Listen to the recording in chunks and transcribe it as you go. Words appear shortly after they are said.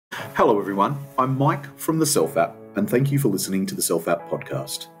Hello everyone, I'm Mike from the Self App, and thank you for listening to the Self App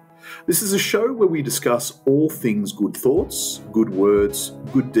podcast. This is a show where we discuss all things good thoughts, good words,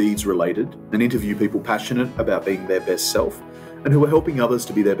 good deeds related, and interview people passionate about being their best self and who are helping others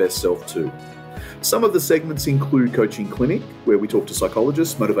to be their best self too. Some of the segments include Coaching Clinic, where we talk to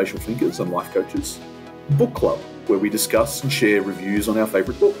psychologists, motivational thinkers, and life coaches. Book Club, where we discuss and share reviews on our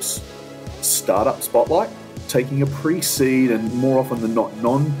favourite books. Startup Spotlight, taking a pre-seed and more often than not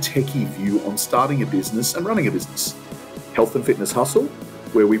non-techie view on starting a business and running a business. Health and Fitness Hustle,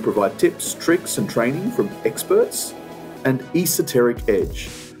 where we provide tips, tricks and training from experts. And Esoteric Edge,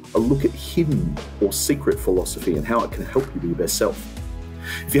 a look at hidden or secret philosophy and how it can help you be your best self.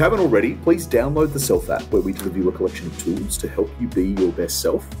 If you haven't already, please download the Self App, where we deliver you a collection of tools to help you be your best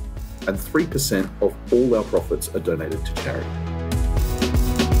self, and 3% of all our profits are donated to charity.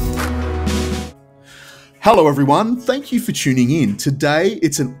 Hello everyone, thank you for tuning in. Today,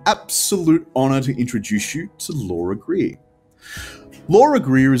 it's an absolute honour to introduce you to Laura Grier. Laura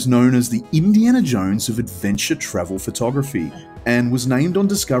Grier is known as the Indiana Jones of adventure travel photography and was named on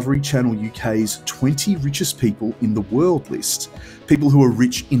Discovery Channel UK's 20 richest people in the world list, people who are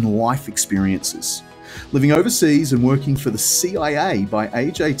rich in life experiences. Living overseas and working for the CIA by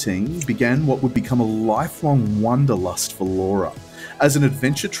age 18 began what would become a lifelong wanderlust for Laura. As an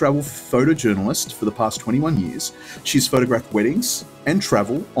adventure travel photojournalist for the past 21 years, she's photographed weddings and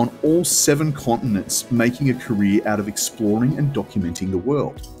travel on all 7 continents, making a career out of exploring and documenting the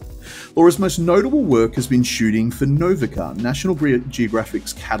world. Laura's most notable work has been shooting for Novica, National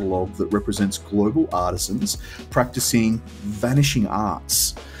Geographic's catalogue that represents global artisans practicing vanishing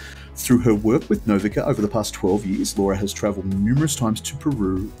arts. Through her work with Novica over the past 12 years, Laura has travelled numerous times to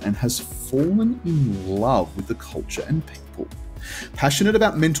Peru and has fallen in love with the culture and people. Passionate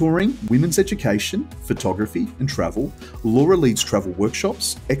about mentoring, women's education, photography and travel, Laura leads travel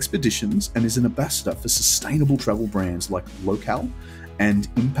workshops, expeditions and is an ambassador for sustainable travel brands like Locale and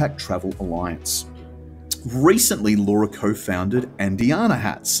Impact Travel Alliance. Recently, Laura co-founded Andeana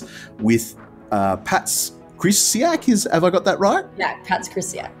Hats with Pats Krysiak. Have I got that right? Yeah, Pats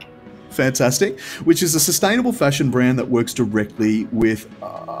Krysiak. Fantastic, which is a sustainable fashion brand that works directly with,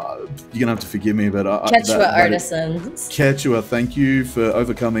 you're going to have to forgive me, but... Quechua artisans. Quechua, thank you for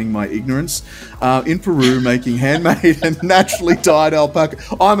overcoming my ignorance. In Peru, making handmade and naturally dyed alpaca.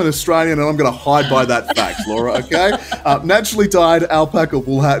 I'm an Australian and I'm going to hide by that fact, Laura, okay? Naturally dyed alpaca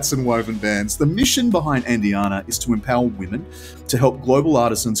wool hats and woven bands. The mission behind Andeana is to empower women to help global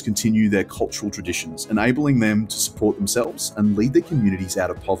artisans continue their cultural traditions, enabling them to support themselves and lead their communities out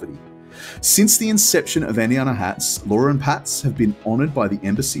of poverty. Since the inception of Andeana Hats, Laura and Pats have been honoured by the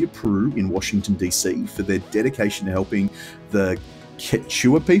Embassy of Peru in Washington, D.C. for their dedication to helping the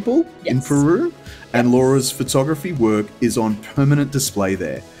Quechua people in Peru, and Laura's photography work is on permanent display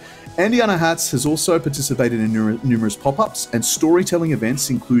there. Andeana Hats has also participated in numerous pop-ups and storytelling events,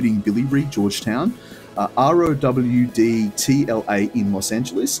 including Billy Reed Georgetown, ROWDTLA in Los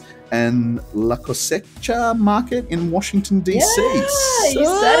Angeles, and La Cosecha Market in Washington, D.C. Yeah, you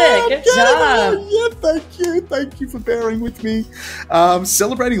said it. Good job. Yeah, thank you for bearing with me.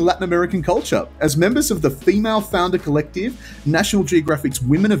 Celebrating Latin American culture. As members of the Female Founder Collective, National Geographic's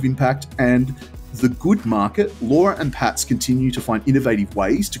Women of Impact, and The Good Market, Laura and Pats continue to find innovative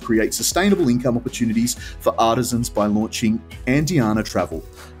ways to create sustainable income opportunities for artisans by launching Andeana Travel,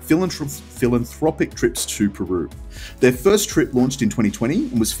 philanthropic trips to Peru. Their first trip launched in 2020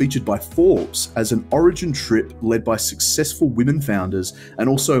 and was featured by Forbes as an origin trip led by successful women founders and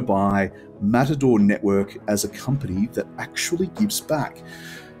also by Matador Network as a company that actually gives back.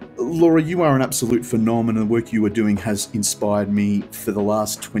 Laura, you are an absolute phenomenon. The work you are doing has inspired me for the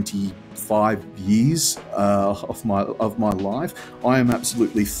last 25 years of my life. I am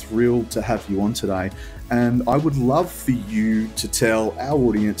absolutely thrilled to have you on today, and I would love for you to tell our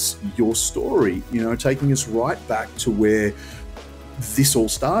audience your story, taking us right back to where this all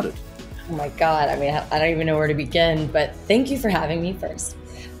started. Oh my God, I mean, I don't even know where to begin, but thank you for having me first.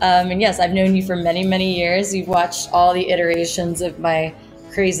 And yes, I've known you for many, many years. You've watched all the iterations of my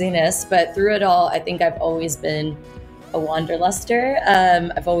craziness, but through it all, I think I've always been a wanderluster.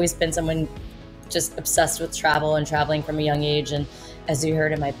 I've always been someone just obsessed with travel and traveling from a young age. And as you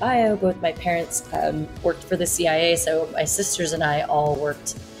heard in my bio, both my parents worked for the CIA, so my sisters and I all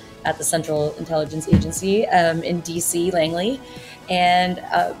worked at the Central Intelligence Agency in DC, Langley, and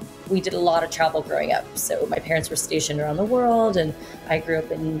we did a lot of travel growing up. So my parents were stationed around the world, and I grew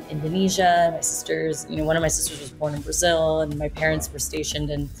up in Indonesia. My sisters, one of my sisters was born in Brazil, and my parents were stationed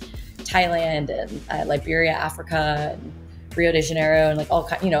in Thailand and Liberia, Africa, and Rio de Janeiro,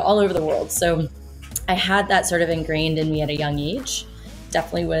 and all over the world. So I had that sort of ingrained in me at a young age.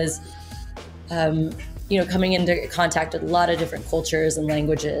 definitely was, coming into contact with a lot of different cultures and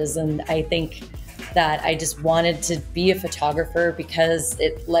languages. And I think that I just wanted to be a photographer because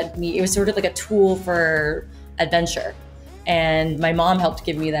it was sort of like a tool for adventure. And my mom helped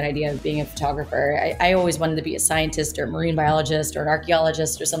give me that idea of being a photographer. I always wanted to be a scientist or a marine biologist or an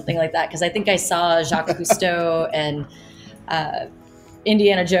archaeologist or something like that, because I think I saw Jacques Cousteau and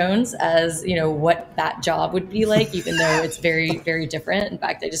Indiana Jones as, what that job would be like, even though it's very, very different. In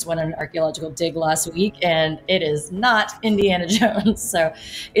fact, I just went on an archaeological dig last week and it is not Indiana Jones. So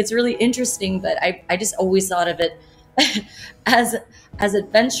it's really interesting, but I just always thought of it as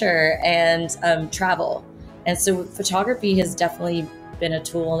adventure and travel. And so photography has definitely been a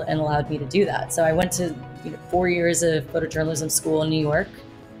tool and allowed me to do that. So I went to 4 years of photojournalism school in New York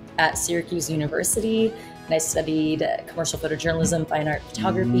at Syracuse University, and I studied commercial photojournalism, fine art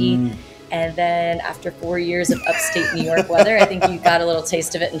photography. And then after 4 years of upstate New York weather, I think you got a little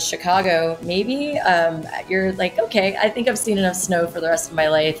taste of it in Chicago, maybe. You're like, okay, I think I've seen enough snow for the rest of my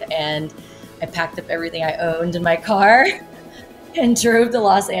life. And I packed up everything I owned in my car and drove to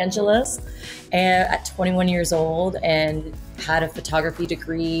Los Angeles at 21 years old, and had a photography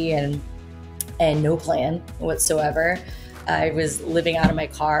degree and no plan whatsoever. I was living out of my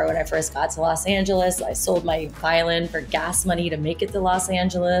car when I first got to Los Angeles. I sold my violin for gas money to make it to Los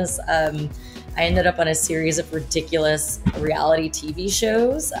Angeles. I ended up on a series of ridiculous reality TV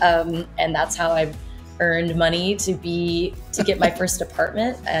shows, and that's how I earned money to get my first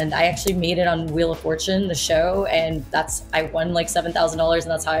apartment. And I actually made it on Wheel of Fortune, the show, and I won like $7,000,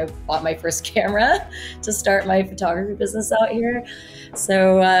 and that's how I bought my first camera to start my photography business out here.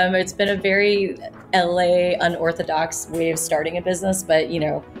 So it's been a very LA unorthodox way of starting a business, but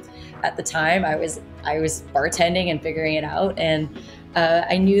at the time I was bartending and figuring it out, and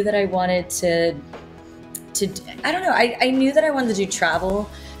I knew that I wanted to I knew that I wanted to do travel.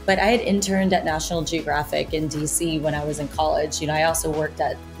 But I had interned at National Geographic in DC when I was in college. I also worked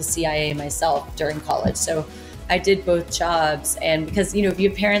at the CIA myself during college. So I did both jobs. And because, if you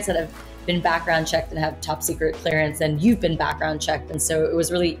have parents that have been background checked and have top secret clearance, then you've been background checked. And so it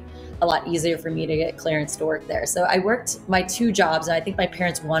was really a lot easier for me to get clearance to work there. So I worked my 2 jobs, and I think my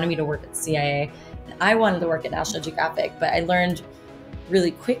parents wanted me to work at the CIA. And I wanted to work at National Geographic, but I learned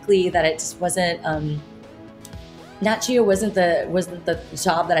really quickly that it just wasn't, Nat Geo wasn't the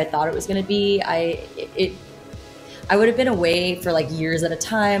job that I thought it was going to be. I would have been away for like years at a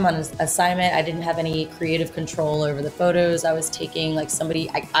time on an assignment. I didn't have any creative control over the photos I was taking. Like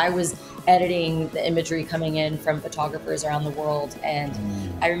I was editing the imagery coming in from photographers around the world. And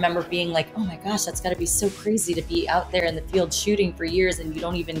I remember being like, oh my gosh, that's got to be so crazy to be out there in the field shooting for years and you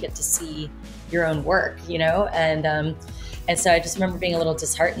don't even get to see your own work, And so I just remember being a little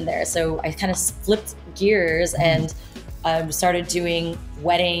disheartened there. So I kind of flipped gears and started doing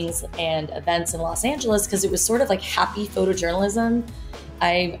weddings and events in Los Angeles, because it was sort of like happy photojournalism.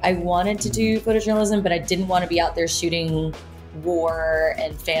 I wanted to do photojournalism, but I didn't want to be out there shooting war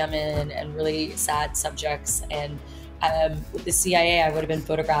and famine and really sad subjects. And with the CIA, I would have been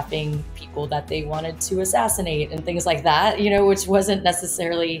photographing people that they wanted to assassinate and things like that, which wasn't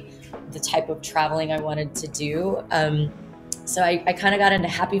necessarily the type of traveling I wanted to do. So I kind of got into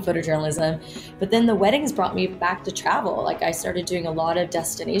happy photojournalism, but then the weddings brought me back to travel. Like I started doing a lot of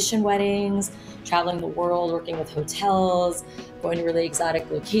destination weddings, traveling the world, working with hotels, going to really exotic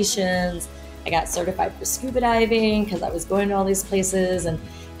locations. I got certified for scuba diving because I was going to all these places, and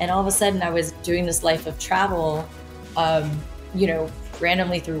all of a sudden I was doing this life of travel,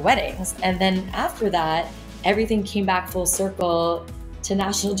 randomly through weddings. And then after that, everything came back full circle to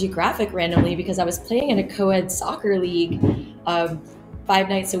National Geographic randomly, because I was playing in a co-ed soccer league 5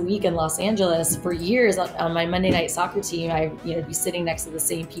 nights a week in Los Angeles for years. On my Monday night soccer team, I'd be sitting next to the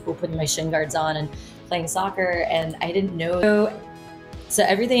same people, putting my shin guards on and playing soccer, and I didn't know. So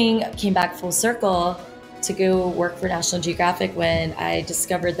everything came back full circle to go work for National Geographic when I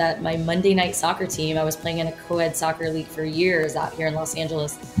discovered that my Monday night soccer team, I was playing in a co-ed soccer league for years out here in Los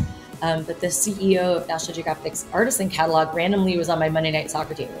Angeles. But the CEO of National Geographic's artisan catalog randomly was on my Monday night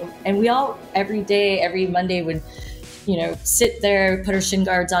soccer team. And we all, every Monday would, sit there, put our shin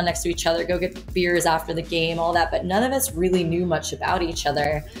guards on next to each other, go get beers after the game, all that. But none of us really knew much about each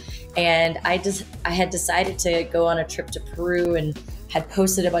other. And I had decided to go on a trip to Peru and had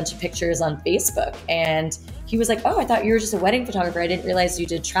posted a bunch of pictures on Facebook. And he was like, oh, I thought you were just a wedding photographer. I didn't realize you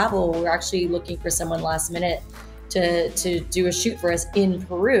did travel. We're actually looking for someone last minute to do a shoot for us in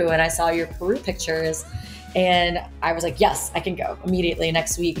Peru. And I saw your Peru pictures and I was like, yes, I can go immediately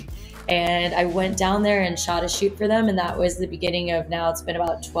next week. And I went down there and shot a shoot for them. And that was the beginning of, now it's been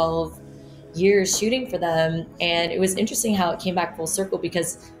about 12 years shooting for them. And it was interesting how it came back full circle,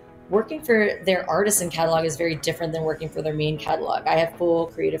 because working for their artisan catalog is very different than working for their main catalog. I have full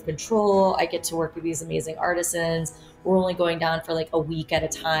creative control. I get to work with these amazing artisans. We're only going down for like a week at a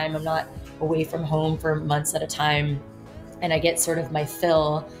time. I'm not away from home for months at a time. And I get sort of my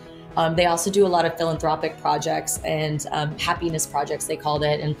fill. They also do a lot of philanthropic projects and happiness projects, they called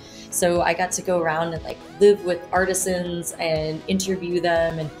it. And so I got to go around and like live with artisans and interview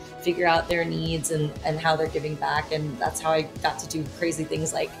them and figure out their needs and how they're giving back. And that's how I got to do crazy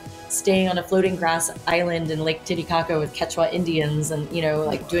things like staying on a floating grass island in Lake Titicaca with Quechua Indians and, you know,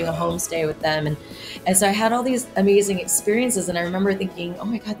 like doing a homestay with them. And so I had all these amazing experiences. And I remember thinking, oh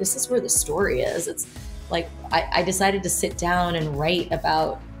my God, this is where the story is. It's like, I decided to sit down and write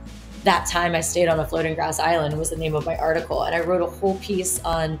about that time I stayed on a floating grass island was the name of my article. And I wrote a whole piece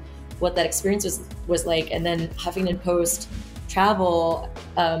on what that experience was like. And then Huffington Post Travel,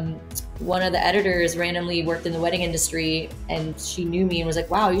 one of the editors randomly worked in the wedding industry, and she knew me and was like,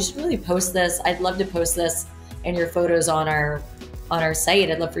 wow, you should really post this. I'd love to post this and your photos on our site.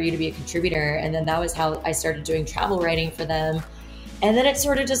 I'd love for you to be a contributor. And then that was how I started doing travel writing for them. And then it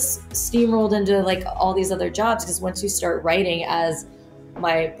sort of just steamrolled into like all these other jobs, because once you start writing, as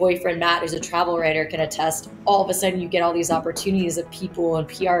my boyfriend Matt, who's a travel writer, can attest, all of a sudden you get all these opportunities of people and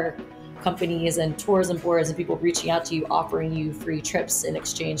PR companies and tourism boards and people reaching out to you, offering you free trips in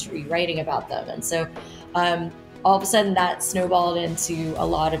exchange for you writing about them. And so all of a sudden that snowballed into a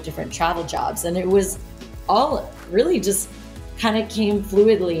lot of different travel jobs. And it was all really just kind of came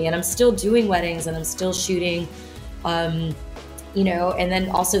fluidly. And I'm still doing weddings and I'm still shooting, you know, and then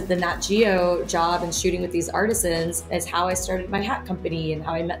also the Nat Geo job and shooting with these artisans is how I started my hat company and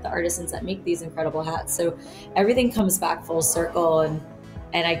how I met the artisans that make these incredible hats. So everything comes back full circle,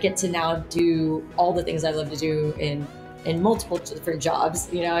 and I get to now do all the things I love to do in multiple different jobs.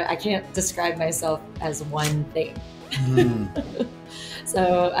 You know, I can't describe myself as one thing.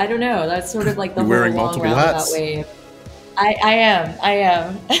 So I don't know. That's sort of like the whole long roundabout way. I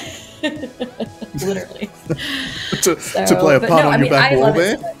am. Literally. to play a part on your back wall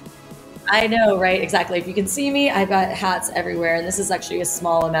there. I know, right? Exactly. If you can see me, I've got hats everywhere, and this is actually a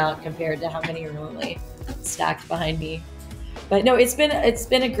small amount compared to how many are normally stacked behind me. But no, it's been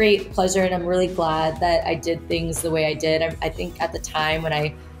a great pleasure, and I'm really glad that I did things the way I did. I think at the time when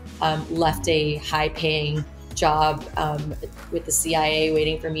I left a high-paying job with the CIA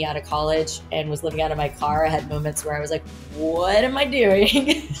waiting for me out of college and was living out of my car, I had moments where I was like, what am I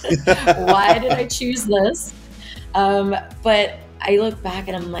doing? Why did I choose this? But I look back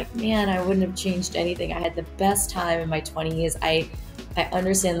and I'm like, man, I wouldn't have changed anything. I had the best time in my 20s. I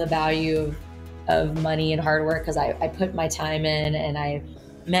understand the value of money and hard work because I put my time in, and I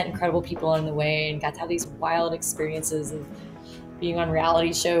met incredible people along the way and got to have these wild experiences of being on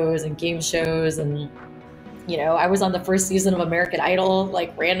reality shows and game shows. And, you know, I was on the first season of American Idol,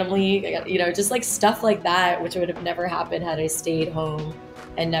 like randomly, you know, just like stuff like that, which would have never happened had I stayed home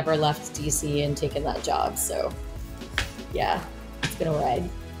and never left DC and taken that job. So yeah, it's been a ride.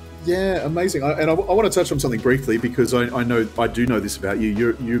 Yeah, amazing. I want to touch on something briefly because I do know this about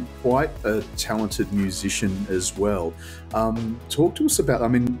you. You're quite a talented musician as well. Talk to us about, I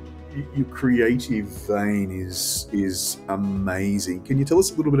mean, your creative vein is amazing. Can you tell us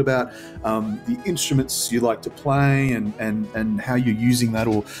a little bit about the instruments you like to play and how you're using that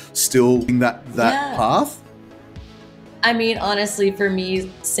or still in that path? I mean, honestly, for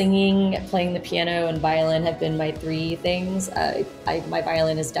me, singing, playing the piano, and violin have been my three things. My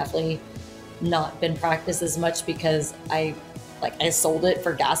violin has definitely not been practiced as much because I sold it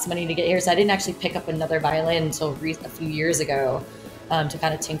for gas money to get here. So I didn't actually pick up another violin until a few years ago to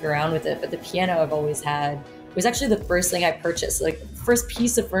kind of tinker around with it. But the piano I've always had. It was actually the first thing I purchased. Like the first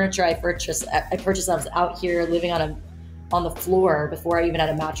piece of furniture I purchased. I was out here living on the floor before I even had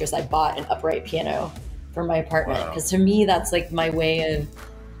a mattress. I bought an upright piano for my apartment, because to me that's like my way of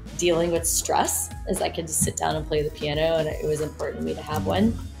dealing with stress, is I can just sit down and play the piano, and it was important to me to have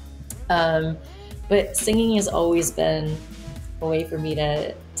one. But singing has always been a way for me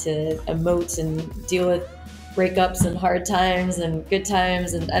to emote and deal with breakups and hard times and good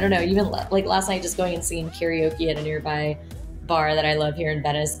times. And I don't know, even like last night, just going and singing karaoke at a nearby bar that I love here in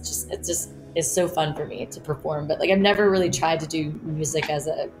Venice, it just is so fun for me to perform. But like I've never really tried to do music as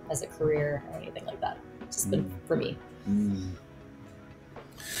a career or anything like that. It's just been for me.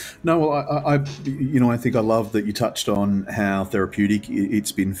 No, well, I think I love that you touched on how therapeutic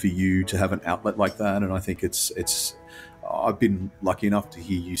it's been for you to have an outlet like that, and I think I've been lucky enough to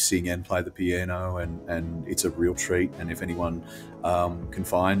hear you sing and play the piano, and it's a real treat. And if anyone can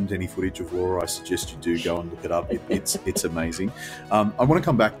find any footage of Laura, I suggest you do go and look it up. It's amazing. I want to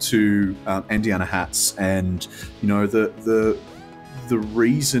come back to Andeana Hats, and the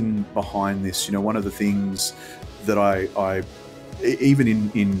reason behind this. One of the things that I even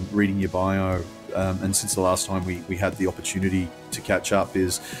in reading your bio, and since the last time we had the opportunity to catch up,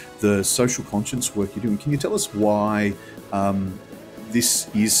 is the social conscience work you're doing. Can you tell us why this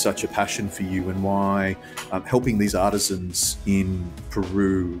is such a passion for you, and why helping these artisans in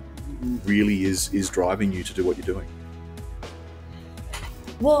Peru really is driving you to do what you're doing?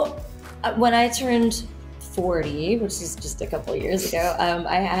 Well, when I turned 40, which is just a couple of years ago,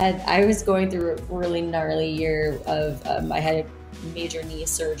 I was going through a really gnarly year of I had a major knee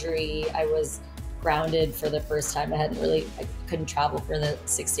surgery. I was grounded for the first time. I couldn't travel for the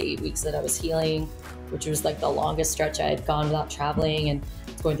 6 to 8 weeks that I was healing, which was like the longest stretch I had gone without traveling, and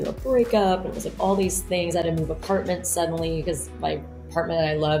I was going through a breakup, and it was like all these things. I had to move apartments suddenly because my apartment that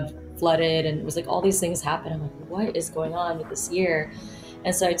I loved flooded, and it was like all these things happened. I'm like, what is going on with this year?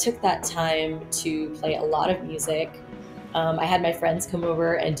 And so I took that time to play a lot of music. I had my friends come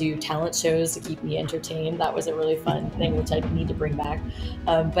over and do talent shows to keep me entertained. That was a really fun thing, which I need to bring back.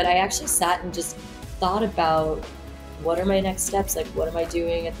 But I actually sat and just thought about, what are my next steps? Like, what am I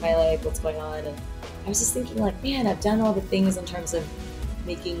doing with my life? What's going on? And I was just thinking, like, man, I've done all the things in terms of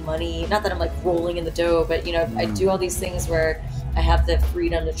making money. Not that I'm like rolling in the dough, but I do all these things where I have the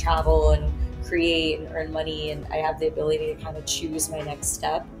freedom to travel and create and earn money, and I have the ability to kind of choose my next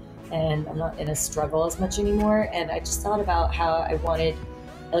step, and I'm not in a struggle as much anymore. And I just thought about how I wanted,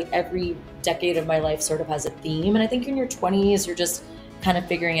 like, every decade of my life sort of has a theme. And I think in your 20s, you're just kind of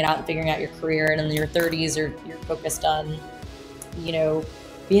figuring it out and figuring out your career. And in your 30s, you're focused on,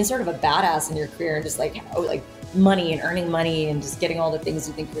 being sort of a badass in your career, and just like money and earning money and just getting all the things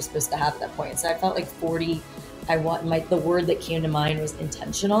you think you're supposed to have at that point. So I felt like 40, the word that came to mind was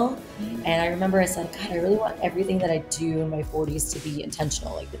intentional. And I remember I said, God, I really want everything that I do in my 40s to be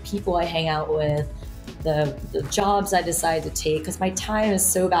intentional. Like the people I hang out with, the jobs I decide to take, because my time is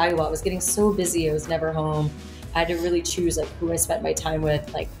so valuable. I was getting so busy. I was never home. I had to really choose like who I spent my time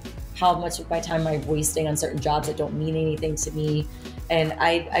with, like how much of my time am I wasting on certain jobs that don't mean anything to me. And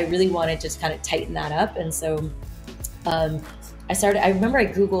I really wanted to just kind of tighten that up. And so I remember I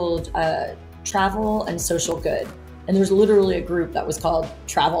Googled travel and social good. And there's literally a group that was called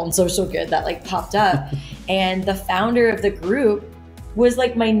Travel and Social Good that like popped up. And the founder of the group was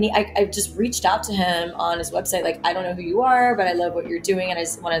like I just reached out to him on his website. Like, I don't know who you are, but I love what you're doing, and I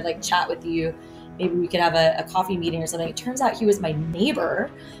just want to like chat with you. Maybe we could have a coffee meeting or something. It turns out he was my neighbor,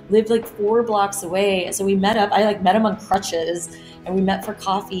 lived like 4 blocks away. And so we met up. I like met him on crutches, and we met for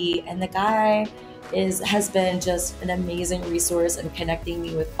coffee. And the guy has been just an amazing resource in connecting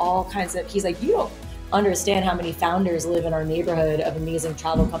me with all kinds of, he's like, you don't understand how many founders live in our neighborhood of amazing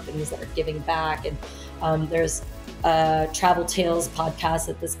travel companies that are giving back. And there's a Travel Tales podcast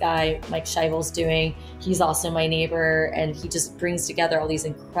that this guy, Mike Scheivel's doing. He's also my neighbor, and he just brings together all these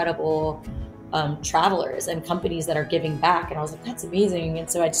incredible travelers and companies that are giving back. And I was like, that's amazing.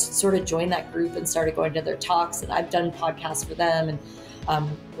 And so I just sort of joined that group and started going to their talks, and I've done podcasts for them and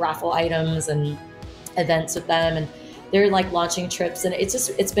raffle items and events with them, and they're like launching trips. And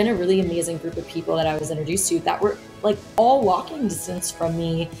it's been a really amazing group of people that I was introduced to that were like all walking distance from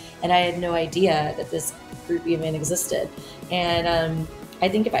me, and I had no idea that this group even existed. And I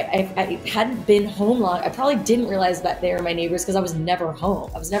think if I hadn't been home long, I probably didn't realize that they were my neighbors, because I was never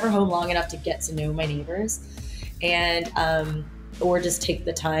home. I was never home long enough to get to know my neighbors, and or just take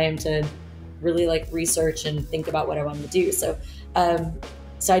the time to really like research and think about what I wanted to do.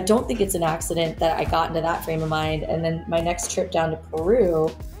 So I don't think it's an accident that I got into that frame of mind. And then my next trip down to Peru,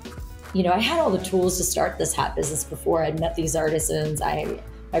 I had all the tools to start this hat business before. I'd met these artisans.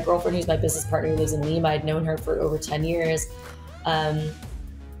 My girlfriend, who's my business partner, who lives in Lima, I'd known her for over 10 years.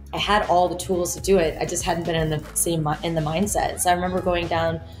 I had all the tools to do it. I just hadn't been in the mindset. So I remember going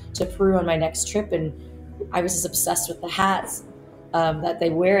down to Peru on my next trip, and I was just obsessed with the hats that they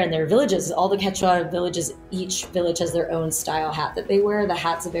wear in their villages. All the Quechua villages, each village has their own style hat that they wear. The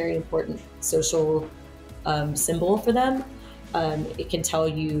hat's a very important social symbol for them. It can tell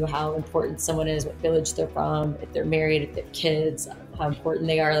you how important someone is, what village they're from, if they're married, if they have kids, how important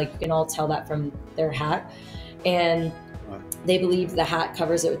they are. Like, you can all tell that from their hat. And they believe the hat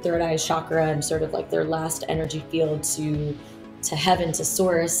covers their third eye chakra and sort of like their last energy field to heaven, to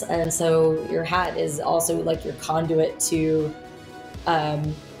source. And so your hat is also like your conduit to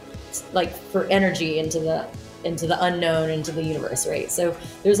like for energy into the into the unknown, into the universe, right? So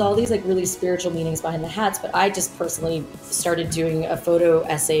there's all these like really spiritual meanings behind the hats, but I just personally started doing a photo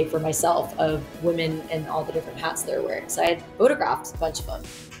essay for myself of women and all the different hats they're wearing. So I had photographed a bunch of them.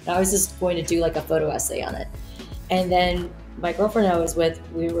 And I was just going to do like a photo essay on it. And then my girlfriend I was with,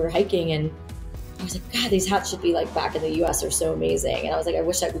 we were hiking, and I was like, God, these hats should be like back in the US. They're so amazing. And I was like, I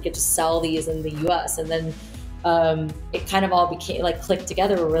wish we could just sell these in the US. And then it kind of all became like clicked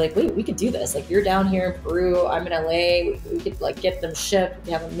together where we're like, wait, we could do this. Like, you're down here in Peru, I'm in LA, we could like get them shipped, we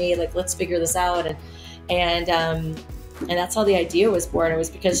could have them made, like, let's figure this out. And that's how the idea was born. It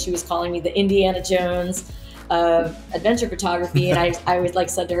was because she was calling me the Indiana Jones of adventure photography. And I was like,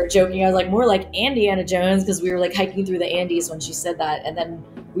 said to her joking, I was like, more like Andeana Jones, because we were like hiking through the Andes when she said that. And then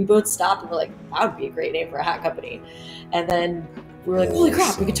we both stopped and we're like, that would be a great name for a hat company. And then we were like, holy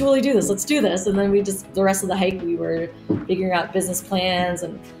crap, we could totally do this. Let's do this. And then the rest of the hike, we were figuring out business plans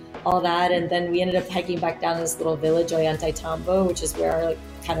and all that. And then we ended up hiking back down to this little village, Ollantaytambo, which is where our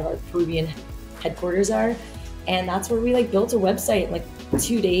kind of our Peruvian headquarters are. And that's where we like built a website in like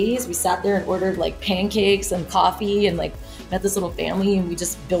 2 days. We sat there and ordered like pancakes and coffee and like met this little family, and we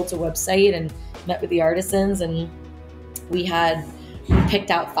just built a website and met with the artisans. And we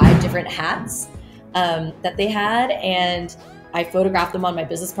picked out 5 different hats that they had, and I photographed them on my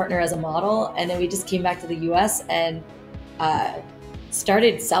business partner as a model. And then we just came back to the US and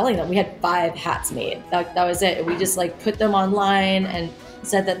started selling them. We had 5 hats made. That was it. We just like put them online and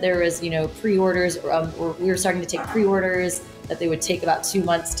said that there was, pre-orders, or we were starting to take pre-orders, that they would take about 2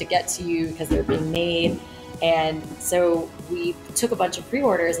 months to get to you because they're being made. And so we took a bunch of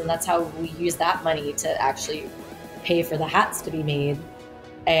pre-orders, and that's how we used that money to actually pay for the hats to be made.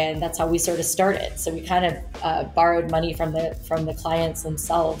 And that's how we sort of started. So we kind of borrowed money from the clients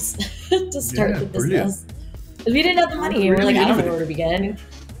themselves to start the business. Because we didn't have the money. We were like, I don't know where to begin.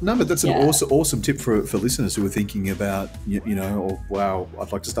 No, but that's an awesome tip for listeners who are thinking about, oh, wow,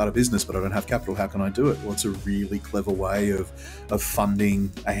 I'd like to start a business, but I don't have capital. How can I do it? Well, it's a really clever way of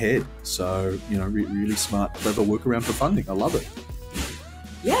funding ahead. So, really smart, clever workaround for funding. I love it.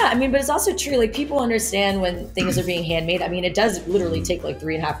 Yeah, I mean, but it's also true. Like, people understand when things are being handmade. I mean, it does literally take like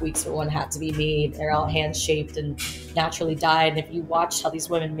 3.5 weeks for one hat to be made. They're all hand shaped and naturally dyed. And if you watch how these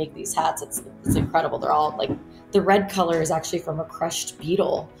women make these hats, it's incredible. They're all like, the red color is actually from a crushed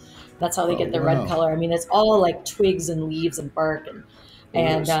beetle. That's how they get the red color. I mean, it's all like twigs and leaves and bark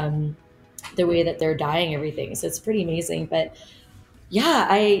and the way that they're dyeing everything. So it's pretty amazing. But yeah,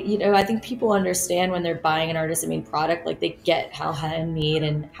 I think people understand when they're buying an artisan-made product, like they get how handmade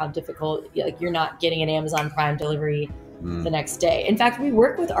and how difficult, like you're not getting an Amazon Prime delivery the next day. In fact, we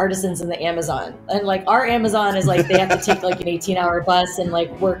work with artisans in the Amazon, and like our Amazon is like, they have to take like an 18-hour bus and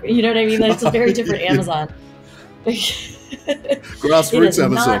like work, you know what I mean? It's a very different Amazon. Grassroots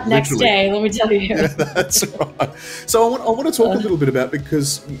Amazon, not next literally. Day, let me tell you. Yeah, that's right. So I want to talk a little bit about,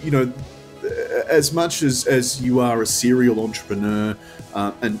 because as much as you are a serial entrepreneur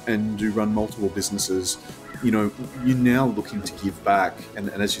and do run multiple businesses, you're now looking to give back, and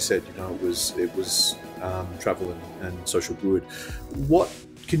as you said, it was travel and social good. What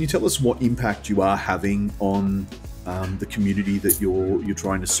can you tell us? What impact you are having on the community that you're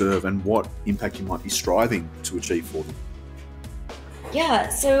trying to serve, and what impact you might be striving to achieve for them? Yeah,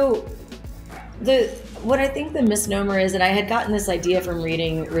 so what I think the misnomer is, and I had gotten this idea from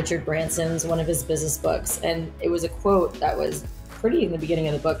reading Richard Branson's, one of his business books, and it was a quote that was pretty in the beginning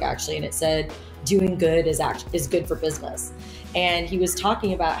of the book actually, and it said, "Doing good is good for business." And he was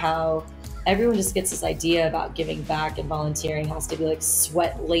talking about how everyone just gets this idea about giving back and volunteering has to be like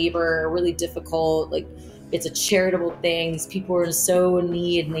sweat labor, really difficult, like it's a charitable thing. These people are so in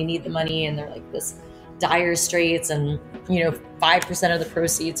need and they need the money, and they're like this dire straits, and 5% of the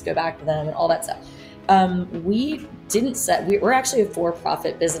proceeds go back to them and all that stuff. We're actually a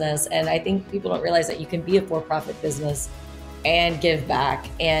for-profit business, and I think people don't realize that you can be a for-profit business and give back,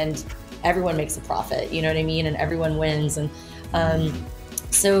 and everyone makes a profit, you know what I mean? And everyone wins. And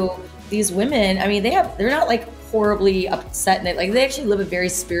so these women, I mean, they're not like horribly upset, and they actually live a very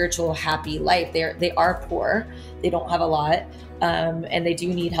spiritual, happy life. They are poor, they don't have a lot, and they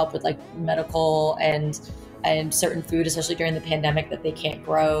do need help with like medical and certain food, especially during the pandemic, that they can't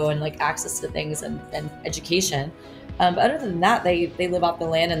grow, and like access to things and education. But other than that, they live off the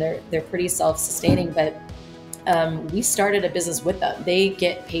land, and they're pretty self-sustaining. But we started a business with them. They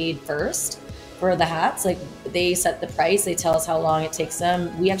get paid first for the hats. Like, they set the price, they tell us how long it takes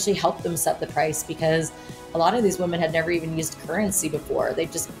them. We actually help them set the price, because a lot of these women had never even used currency before. They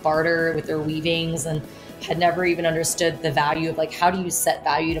just barter with their weavings and had never even understood the value of like, how do you set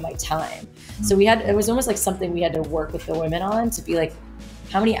value to my time? So it was almost like something we had to work with the women on, to be like,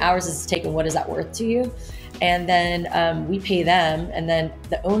 how many hours does it take and what is that worth to you? and then we pay them, and then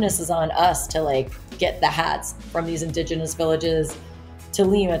the onus is on us to like get the hats from these indigenous villages to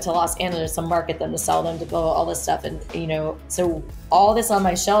Lima, to Los Angeles, to market them, to sell them, to blah, blah, all this stuff. And, you know, so all this on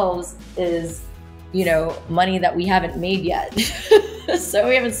my shelves is, you know, money that we haven't made yet. So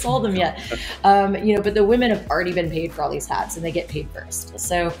we haven't sold them yet. You know, but the women have already been paid for all these hats, and they get paid first.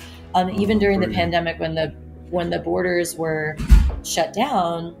 So even during the pandemic, when the borders were shut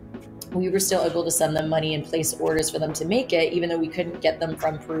down, we were still able to send them money and place orders for them to make it, even though we couldn't get them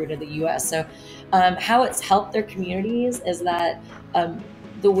from Peru to the US. So how it's helped their communities is that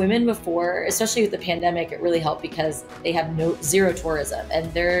the women before, especially with the pandemic, it really helped because they have zero tourism,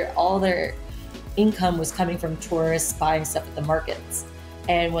 and all their income was coming from tourists buying stuff at the markets.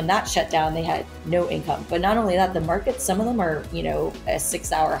 And when that shut down, they had no income. But not only that, the markets, some of them are, you know, a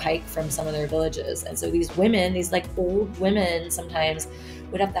 6-hour hike from some of their villages. And so these women, these like old women sometimes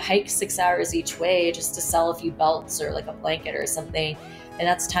would have to hike 6 hours each way just to sell a few belts or like a blanket or something. And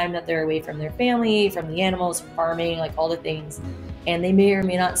that's time that they're away from their family, from the animals, farming, like all the things. And they may or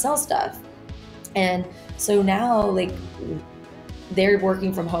may not sell stuff. And so now, like, they're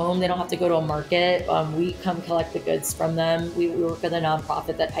working from home. They don't have to go to a market. We come collect the goods from them. We work with a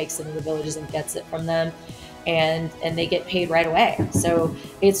nonprofit that hikes into the villages and gets it from them. And they get paid right away. So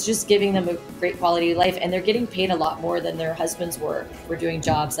it's just giving them a great quality of life. And they're getting paid a lot more than their husbands were for doing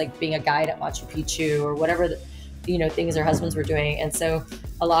jobs like being a guide at Machu Picchu or whatever, things their husbands were doing. And so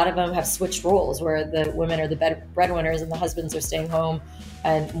a lot of them have switched roles where the women are the breadwinners and the husbands are staying home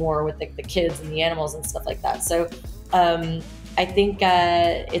and more with the kids and the animals and stuff like that. So I think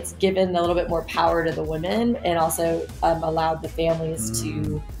it's given a little bit more power to the women, and also allowed the families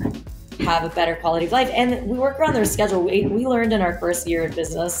to have a better quality of life. And we work around their schedule. We learned in our first year in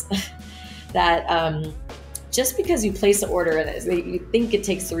business that just because you place an order and you think it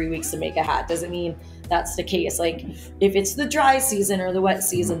takes 3 weeks to make a hat doesn't mean that's the case. Like if it's the dry season or the wet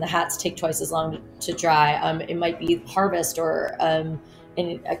season, the hats take twice as long to dry. It might be harvest or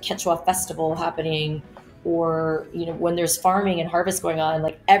in a Quechua festival happening, or when there's farming and harvest going on,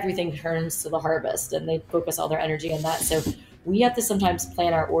 like everything turns to the harvest and they focus all their energy on that. So we have to sometimes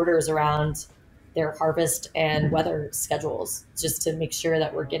plan our orders around their harvest and weather schedules just to make sure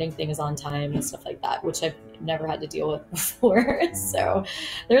that we're getting things on time and stuff like that, which I've never had to deal with before. So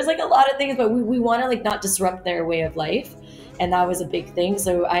there's like a lot of things, but we want to like not disrupt their way of life. And that was a big thing.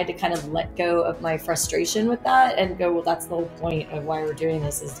 So I had to kind of let go of my frustration with that and go, well, that's the whole point of why we're doing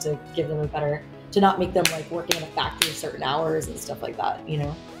this, is to give them to not make them like working in a factory certain hours and stuff like that,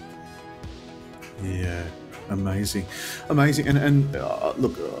 Yeah. Amazing. And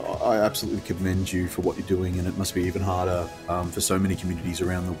look, I absolutely commend you for what you're doing, and it must be even harder for so many communities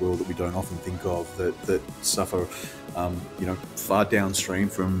around the world that we don't often think of that suffer, far downstream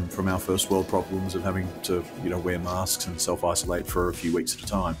from our first world problems of having to, wear masks and self-isolate for a few weeks at a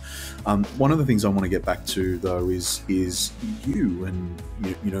time. One of the things I want to get back to though is you and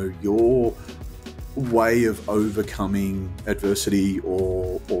your way of overcoming adversity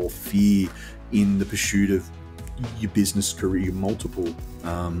or fear in the pursuit of your business career, your multiple,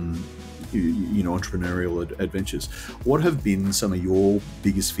 entrepreneurial adventures. What have been some of your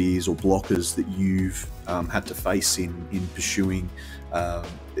biggest fears or blockers that you've had to face in pursuing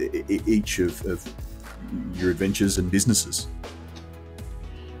each of your adventures and businesses?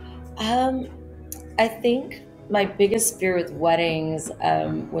 I think my biggest fear with weddings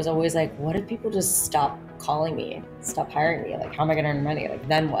was always like, what if people just stop calling me, stop hiring me? Like, how am I going to earn money? Like,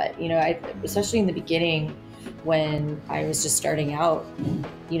 then what? Especially in the beginning when I was just starting out,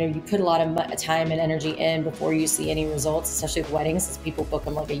 you put a lot of time and energy in before you see any results, especially with weddings, since people book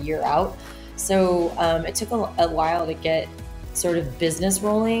them like a year out. So it took a while to get sort of business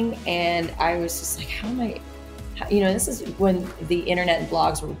rolling. And I was just like, how am I, this is when the internet and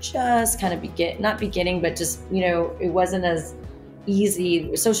blogs were just kind of not beginning, but just, it wasn't as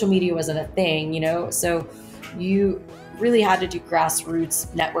easy. Social media wasn't a thing, so you really had to do grassroots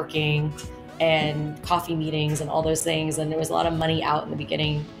networking and coffee meetings and all those things. And there was a lot of money out in the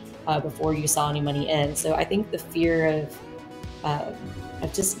beginning before you saw any money in. So I think the fear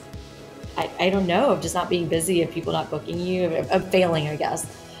of just, I don't know, of just not being busy, of people not booking you, of failing, I guess.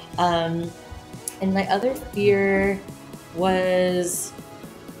 And my other fear was,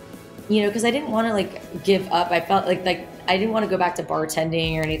 because I didn't want to like give up. I felt like I didn't want to go back to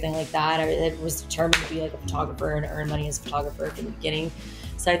bartending or anything like that. I was determined to be like a photographer and earn money as a photographer from the beginning.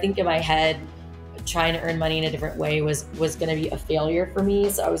 So I think in my head, trying to earn money in a different way was going to be a failure for me.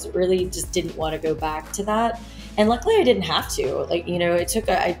 So I was really just didn't want to go back to that. And luckily I didn't have to. Like, it took,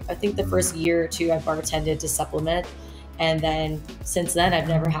 I think the first year or two I bartended to supplement. And then since then I've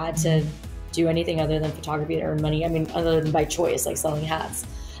never had to do anything other than photography to earn money. I mean, other than by choice, like selling hats.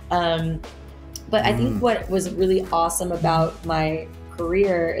 But I think what was really awesome about my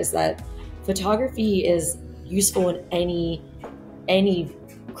career is that photography is useful in any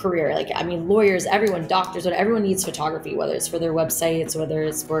career. Like, I mean, lawyers, everyone, doctors, everyone needs photography, whether it's for their websites, whether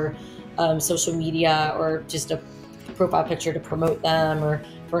it's for social media, or just a profile picture to promote them, or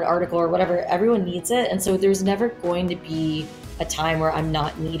for an article or whatever. Everyone needs it. And so there's never going to be a time where I'm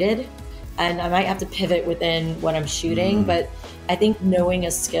not needed. And I might have to pivot within what I'm shooting, but I think knowing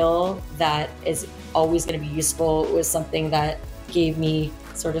a skill that is always going to be useful was something that gave me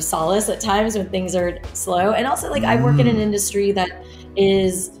sort of solace at times when things are slow. And also, like, I work in an industry that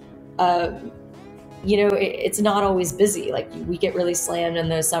is, it's not always busy. Like, we get really slammed in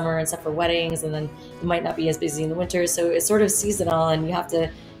the summer and stuff for weddings, and then it might not be as busy in the winter. So it's sort of seasonal, and you have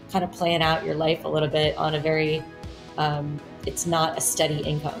to kind of plan out your life a little bit on a very, it's not a steady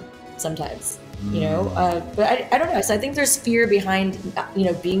income sometimes, but I don't know. So I think there's fear behind,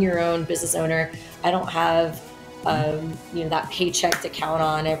 being your own business owner. I don't have, that paycheck to count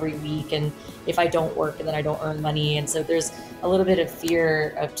on every week. And if I don't work, and then I don't earn money. And so there's a little bit of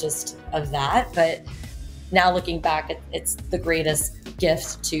fear of that. But now looking back, it's the greatest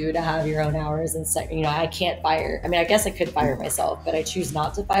gift to have your own hours. And I can't fire. I mean, I guess I could fire myself, but I choose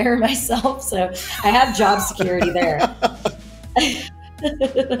not to fire myself. So I have job security there.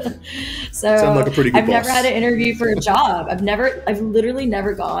 So sounds like a pretty good I've boss. never had an interview for a job. I've literally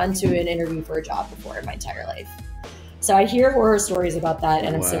never gone to an interview for a job before in my entire life. So I hear horror stories about that,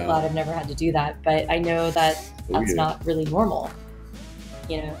 and I'm so glad I've never had to do that. But I know that that's not really normal,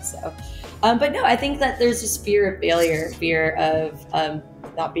 so. But no, I think that there's just fear of failure, fear of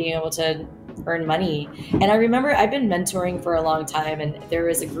not being able to earn money. And I remember I've been mentoring for a long time, and there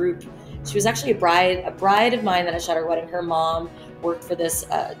was a group. She was actually a bride of mine that I shot her wedding. Her mom worked for this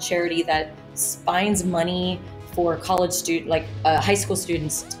charity that finds money for college high school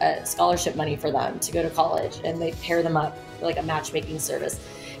students, scholarship money for them to go to college, and they pair them up like a matchmaking service.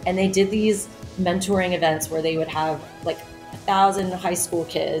 And they did these mentoring events where they would have like 1,000 high school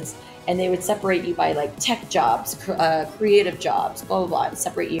kids, and they would separate you by like tech jobs, creative jobs, blah, blah, blah, and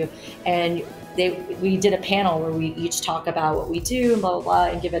separate you. And we did a panel where we each talk about what we do and blah, blah, blah,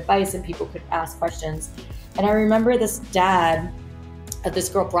 and give advice, and people could ask questions. And I remember this dad of this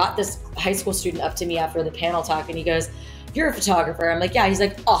girl brought this high school student up to me after the panel talk, and he goes, "You're a photographer?" I'm like, "Yeah." He's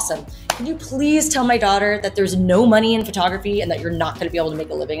like, "Awesome. Can you please tell my daughter that there's no money in photography and that you're not going to be able to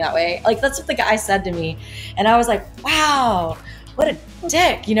make a living that way?" Like, that's what the guy said to me. And I was like, wow, what a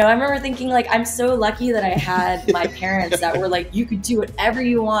dick. I remember thinking, like, I'm so lucky that I had my parents that were like, you could do whatever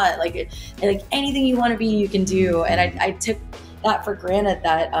you want. Like anything you want to be, you can do. And I took that for granted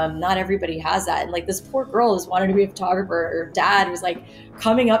that not everybody has that. And like, this poor girl just wanted to be a photographer. Her dad was like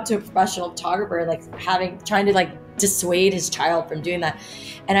coming up to a professional photographer and like trying to like dissuade his child from doing that.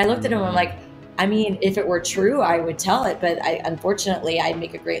 And I looked at him and I'm like, I mean, if it were true, I would tell it. But unfortunately, I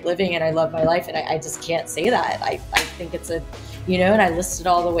make a great living and I love my life, and I just can't say that. I think it's and I listed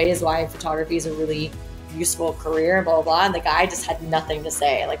all the ways why photography is a really useful career and blah, blah, blah. And the guy just had nothing to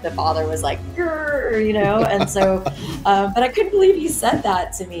say. Like, the father was like, and so, but I couldn't believe he said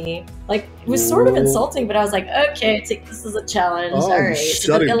that to me. Like, it was sort of insulting, but I was like, okay, take this as a challenge. Oh, all right.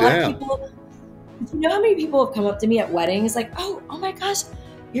 Shut him a lot down. of people, you know how many people have come up to me at weddings like, oh my gosh,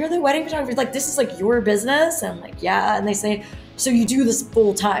 you're the wedding photographer. Like, this is like your business. And I'm like, yeah. And they say, so you do this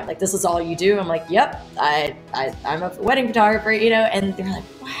full time? Like, this is all you do? I'm like, yep, I'm a wedding photographer, and they're like,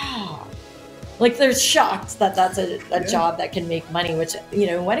 wow. Like, they're shocked that that's a job that can make money, which,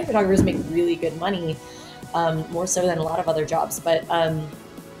 wedding photographers make really good money, more so than a lot of other jobs. But I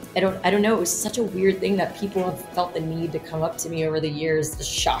don't know. It was such a weird thing that people have felt the need to come up to me over the years,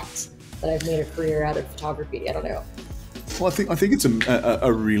 just shocked that I've made a career out of photography. I don't know. Well, I think it's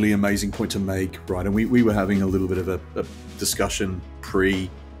a really amazing point to make, right? And we were having a little bit of a discussion pre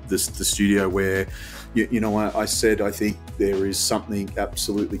the studio where, I said I think there is something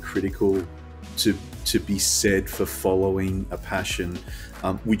absolutely critical to be said for following a passion,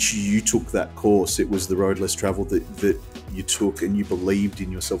 which you took that course. It was the road less traveled that you took, and you believed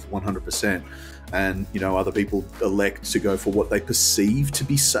in yourself 100%. And other people elect to go for what they perceive to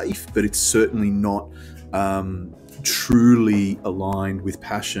be safe, but it's certainly not truly aligned with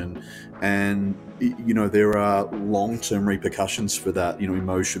passion. And there are long-term repercussions for that,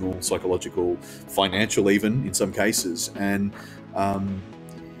 emotional, psychological, financial, even in some cases. And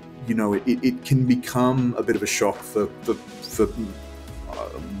it can become a bit of a shock for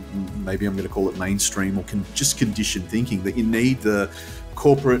maybe I'm going to call it mainstream or just conditioned thinking that you need the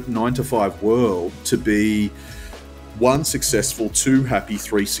corporate 9-to-5 world to be 1, successful, 2, happy,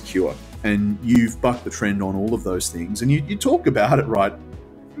 3, secure. and you've bucked the trend on all of those things, and you talk about it, right?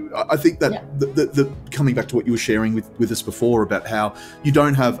 I think that the coming back to what you were sharing with us before about how you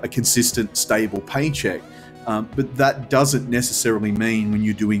don't have a consistent, stable paycheck, but that doesn't necessarily mean when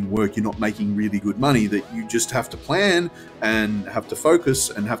you're doing work you're not making really good money, that you just have to plan and have to focus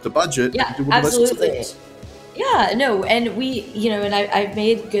and have to budget. Yeah, and do all absolutely. Yeah, no, and we, and I've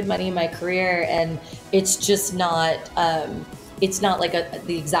made good money in my career, and it's just not, it's not like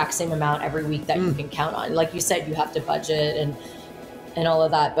the exact same amount every week that you can count on. Like you said, you have to budget and all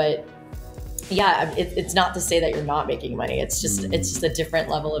of that, but yeah, it's not to say that you're not making money. It's just a different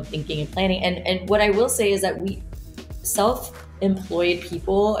level of thinking and planning. And what I will say is that we self-employed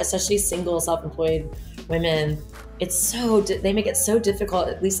people, especially single self-employed women, they make it so difficult,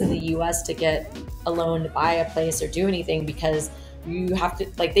 at least in the US, to get a loan to buy a place or do anything, because you have to,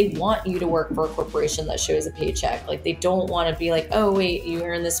 like, they want you to work for a corporation that shows a paycheck. Like, they don't want to be like, oh wait, you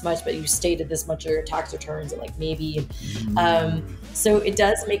earn this much, but you stated this much of your tax returns, and like maybe. So it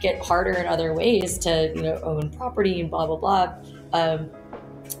does make it harder in other ways to, own property and blah, blah, blah.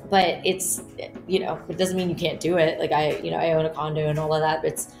 But it's, it doesn't mean you can't do it. Like I own a condo and all of that,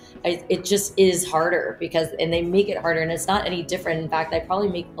 but it just is harder and they make it harder, and it's not any different. In fact, I probably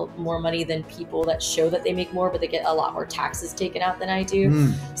make more money than people that show that they make more, but they get a lot more taxes taken out than I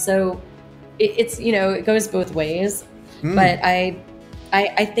do. So it goes both ways. But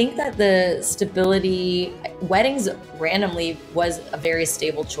I think that the stability, weddings randomly was a very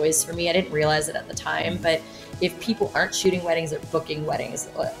stable choice for me. I didn't realize it at the time, but if people aren't shooting weddings, they're booking weddings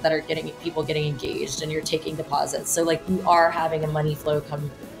that are people getting engaged, and you're taking deposits. So like you are having a money flow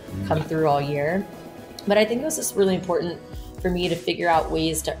come through all year. But I think it was just really important for me to figure out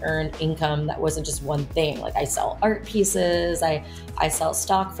ways to earn income that wasn't just one thing. Like I sell art pieces, I sell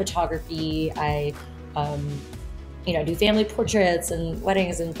stock photography, I do family portraits and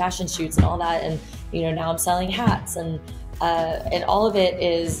weddings and fashion shoots and all that. And, now I'm selling hats, and all of it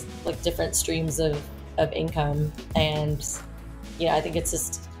is like different streams of income. And, I think it's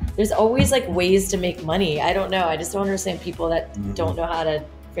just, there's always like ways to make money. I don't know. I just don't understand people that don't know how to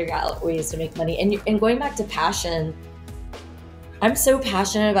figure out ways to make money. And going back to passion, I'm so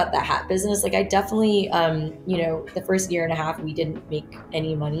passionate about the hat business. Like I definitely, the first year and a half, we didn't make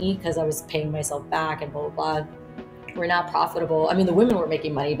any money because I was paying myself back and blah, blah, blah. We're not profitable. I mean, the women were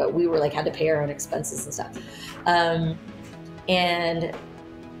making money, but we were like, had to pay our own expenses and stuff. And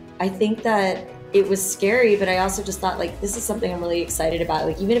I think that it was scary, but I also just thought like, this is something I'm really excited about.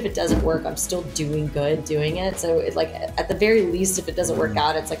 Like, even if it doesn't work, I'm still doing good doing it. So it's like, at the very least, if it doesn't work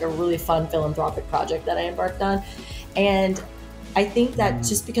out, it's like a really fun philanthropic project that I embarked on. And I think that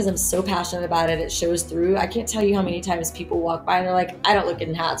just because I'm so passionate about it, it shows through. I can't tell you how many times people walk by and they're like, I don't look good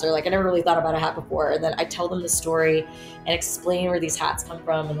in hats, or like, I never really thought about a hat before. And then I tell them the story and explain where these hats come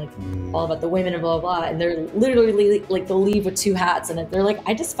from and like all about the women and blah, blah, blah. And they're literally like, they'll leave with 2 hats. And they're like,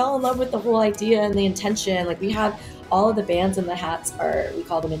 I just fell in love with the whole idea and the intention. Like, we have all of the bands in the hats we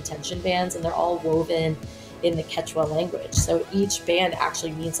call them intention bands, and they're all woven in the Quechua language. So each band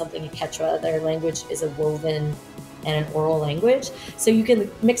actually means something in Quechua. Their language is a woven and an oral language. So you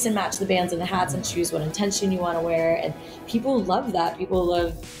can mix and match the bands and the hats and choose what intention you want to wear. And people love that. People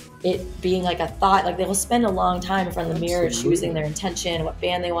love it being like a thought. Like, they'll spend a long time in front of the mirror choosing their intention, what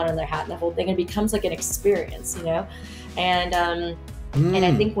band they want on their hat, and the whole thing. It becomes like an experience, And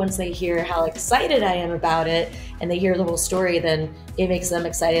I think once they hear how excited I am about it and they hear the whole story, then it makes them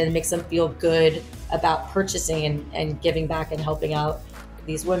excited and makes them feel good about purchasing and giving back and helping out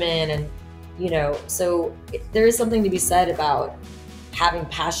these women. And so there is something to be said about having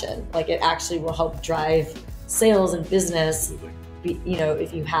passion. Like, it actually will help drive sales and business,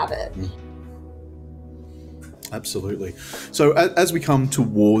 if you have it. Absolutely. So as we come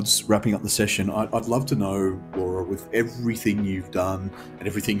towards wrapping up the session, I'd love to know, Laura, with everything you've done and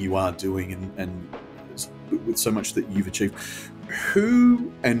everything you are doing and with so much that you've achieved,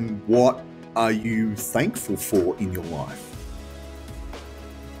 who and what are you thankful for in your life?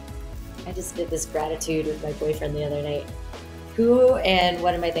 I just did this gratitude with my boyfriend the other night. Who and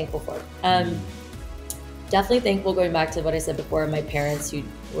what am I thankful for? Definitely thankful, going back to what I said before, my parents, who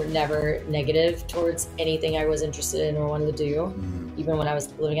were never negative towards anything I was interested in or wanted to do. Even when I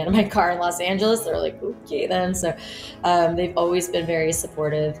was living out of my car in Los Angeles, they were like, okay then. So they've always been very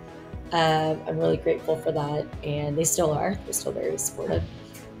supportive. I'm really grateful for that, and they still are. They're still very supportive.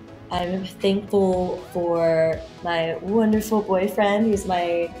 I'm thankful for my wonderful boyfriend, who's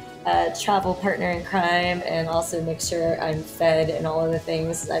my travel partner in crime, and also make sure I'm fed and all of the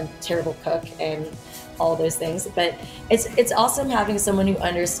things. I'm a terrible cook and all those things, but it's awesome having someone who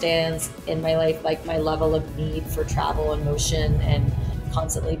understands in my life, like, my level of need for travel and motion and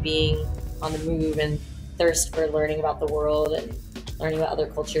constantly being on the move and thirst for learning about the world and learning about other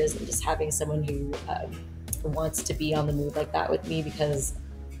cultures, and just having someone who wants to be on the move like that with me, because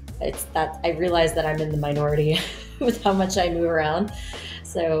it's that I realize that I'm in the minority with how much I move around.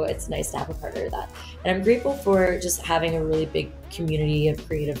 So it's nice to have a partner with that. And I'm grateful for just having a really big community of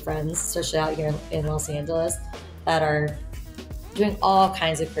creative friends, especially out here in Los Angeles, that are doing all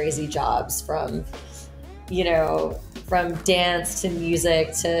kinds of crazy jobs, from, you know, from dance to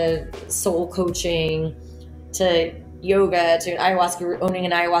music to soul coaching to yoga to ayahuasca, owning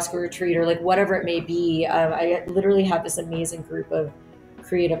an ayahuasca retreat, or like whatever it may be. I literally have this amazing group of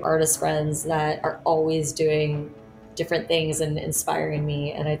creative artist friends that are always doing different things and inspiring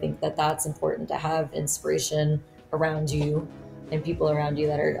me. And I think that that's important, to have inspiration around you and people around you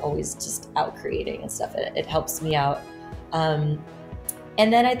that are always just out creating and stuff. It helps me out. And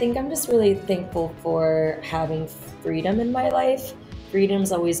then I think I'm just really thankful for having freedom in my life.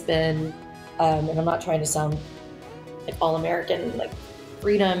 Freedom's always been, and I'm not trying to sound like all American, like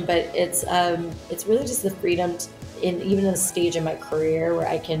freedom, but it's really just the freedom even in a stage in my career where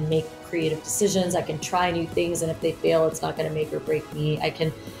I can make creative decisions, I can try new things, and if they fail, it's not going to make or break me.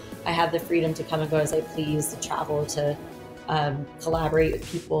 I have the freedom to come and go as I please, to travel, to collaborate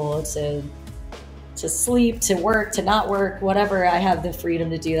with people, to sleep, to work, to not work, whatever. I have the freedom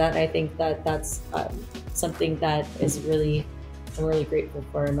to do that, and I think that that's something that I'm really grateful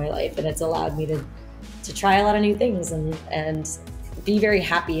for in my life, and it's allowed me to try a lot of new things and be very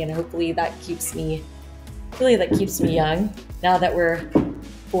happy, and hopefully that keeps me young now that we're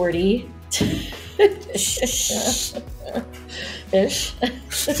 40 ish.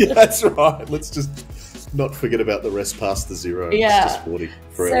 Yeah, that's right. Let's just not forget about the rest past the zero. Yeah. It's just 40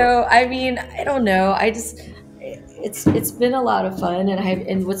 forever. So I mean, I don't know. It's been a lot of fun,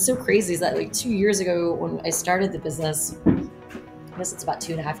 and what's so crazy is that like 2 years ago when I started the business, I guess it's about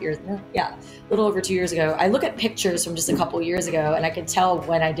 2.5 years now. Yeah, a little over 2 years ago. I look at pictures from just a couple years ago, and I can tell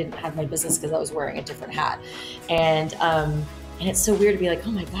when I didn't have my business because I was wearing a different hat. And it's so weird to be like,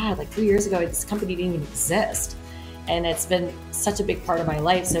 oh my God, like 3 years ago, this company didn't even exist. And it's been such a big part of my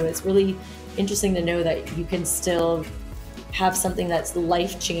life. So it's really interesting to know that you can still have something that's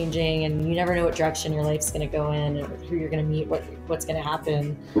life-changing, and you never know what direction your life's going to go in, or who you're going to meet, what's going to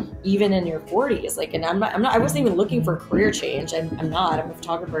happen, even in your 40s. Like, and I wasn't even looking for a career change. I'm a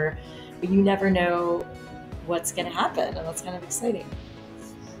photographer, but you never know what's going to happen, and that's kind of exciting.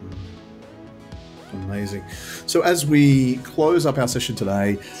 Amazing. So as we close up our session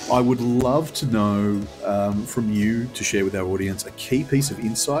today, I would love to know from you to share with our audience a key piece of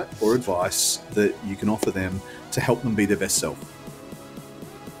insight or advice that you can offer them to help them be their best self.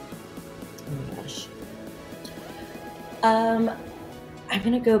 Oh my gosh. I'm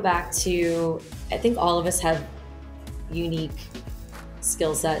going to go back to, I think all of us have unique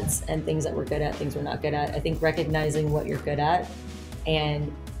skill sets and things that we're good at, things we're not good at. I think recognizing what you're good at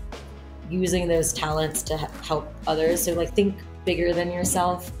and using those talents to help others. So like, think bigger than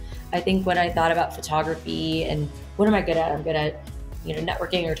yourself. I think when I thought about photography and what am I good at? I'm good at,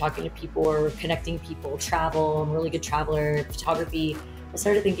 networking or talking to people or connecting people, travel. I'm a really good traveler. Photography, I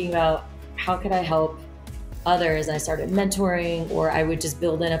started thinking about how could I help others. I started mentoring, or I would just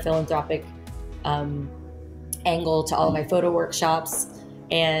build in a philanthropic angle to all of my photo workshops.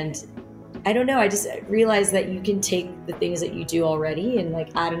 And I don't know, I just realized that you can take the things that you do already and like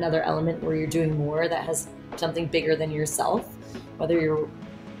add another element where you're doing more that has something bigger than yourself, whether you're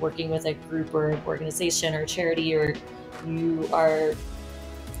working with a group or an organization or a charity, or you are,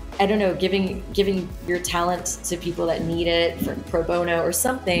 I don't know, giving your talent to people that need it for pro bono or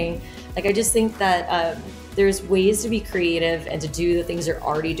something. Like, I just think that there's ways to be creative and to do the things you're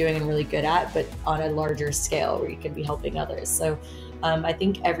already doing and really good at, but on a larger scale where you can be helping others. So I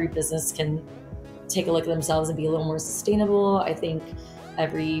think every business can take a look at themselves and be a little more sustainable. I think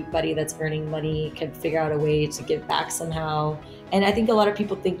everybody that's earning money can figure out a way to give back somehow. And I think a lot of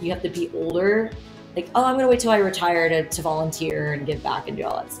people think you have to be older, like, oh, I'm going to wait till I retire to volunteer and give back and do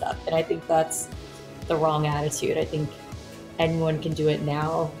all that stuff. And I think that's the wrong attitude. I think anyone can do it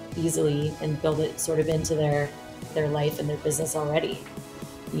now easily and build it sort of into their life and their business already.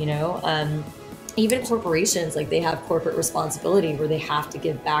 Even corporations, like, they have corporate responsibility where they have to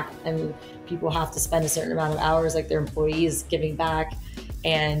give back, and people have to spend a certain amount of hours, like their employees, giving back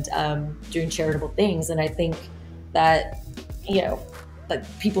and doing charitable things. And I think that,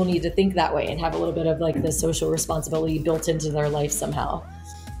 like, people need to think that way and have a little bit of like the social responsibility built into their life somehow.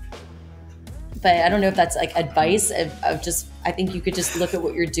 But I don't know if that's like advice of just, I think you could just look at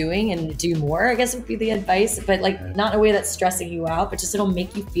what you're doing and do more, I guess would be the advice, but like not in a way that's stressing you out, but just it'll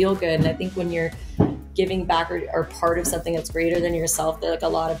make you feel good. And I think when you're giving back or part of something that's greater than yourself, like a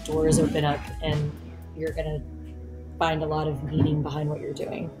lot of doors open up and you're going to find a lot of meaning behind what you're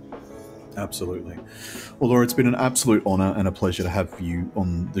doing. Absolutely. Well, Laura, it's been an absolute honor and a pleasure to have you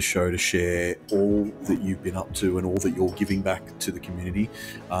on the show to share all that you've been up to and all that you're giving back to the community.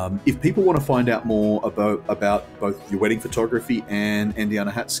 If people want to find out more about both your wedding photography and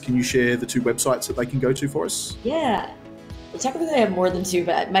Andeana Hats, can you share the two websites that they can go to for us? Yeah. Technically, I have more than two,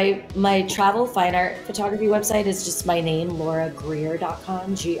 but my travel fine art photography website is just my name,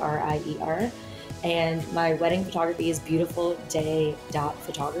 lauragrier.com, Grier. And my wedding photography is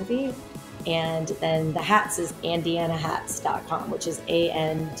beautifulday.photography. And then the hats is andeanahats.com, which is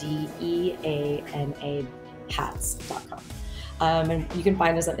ANDEANA hats.com. And you can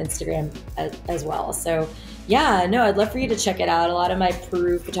find us on Instagram as well. So yeah, no, I'd love for you to check it out. A lot of my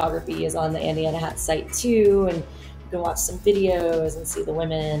Peru photography is on the Andeana Hats site too. And you can watch some videos and see the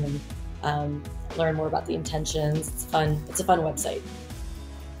women and learn more about the intentions. It's fun. It's a fun website.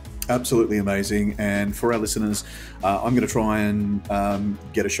 Absolutely amazing. And for our listeners, I'm going to try and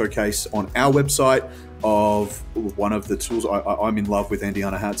get a showcase on our website of one of the tools. I'm in love with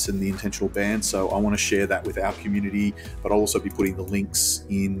Andeana Hats and the intentional band, so I want to share that with our community, but I'll also be putting the links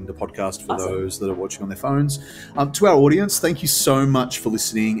in the podcast for those that are watching on their phones. To our audience, thank you so much for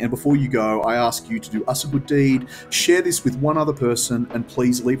listening. And before you go, I ask you to do us a good deed, share this with one other person, and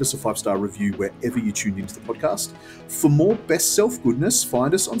please leave us a 5-star review wherever you tuned into the podcast. For more best self goodness,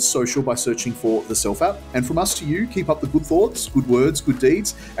 find us on social by searching for the Self app. And from us to you, keep up the good thoughts, good words, good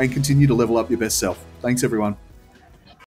deeds, and continue to level up your best self. Thanks, everyone.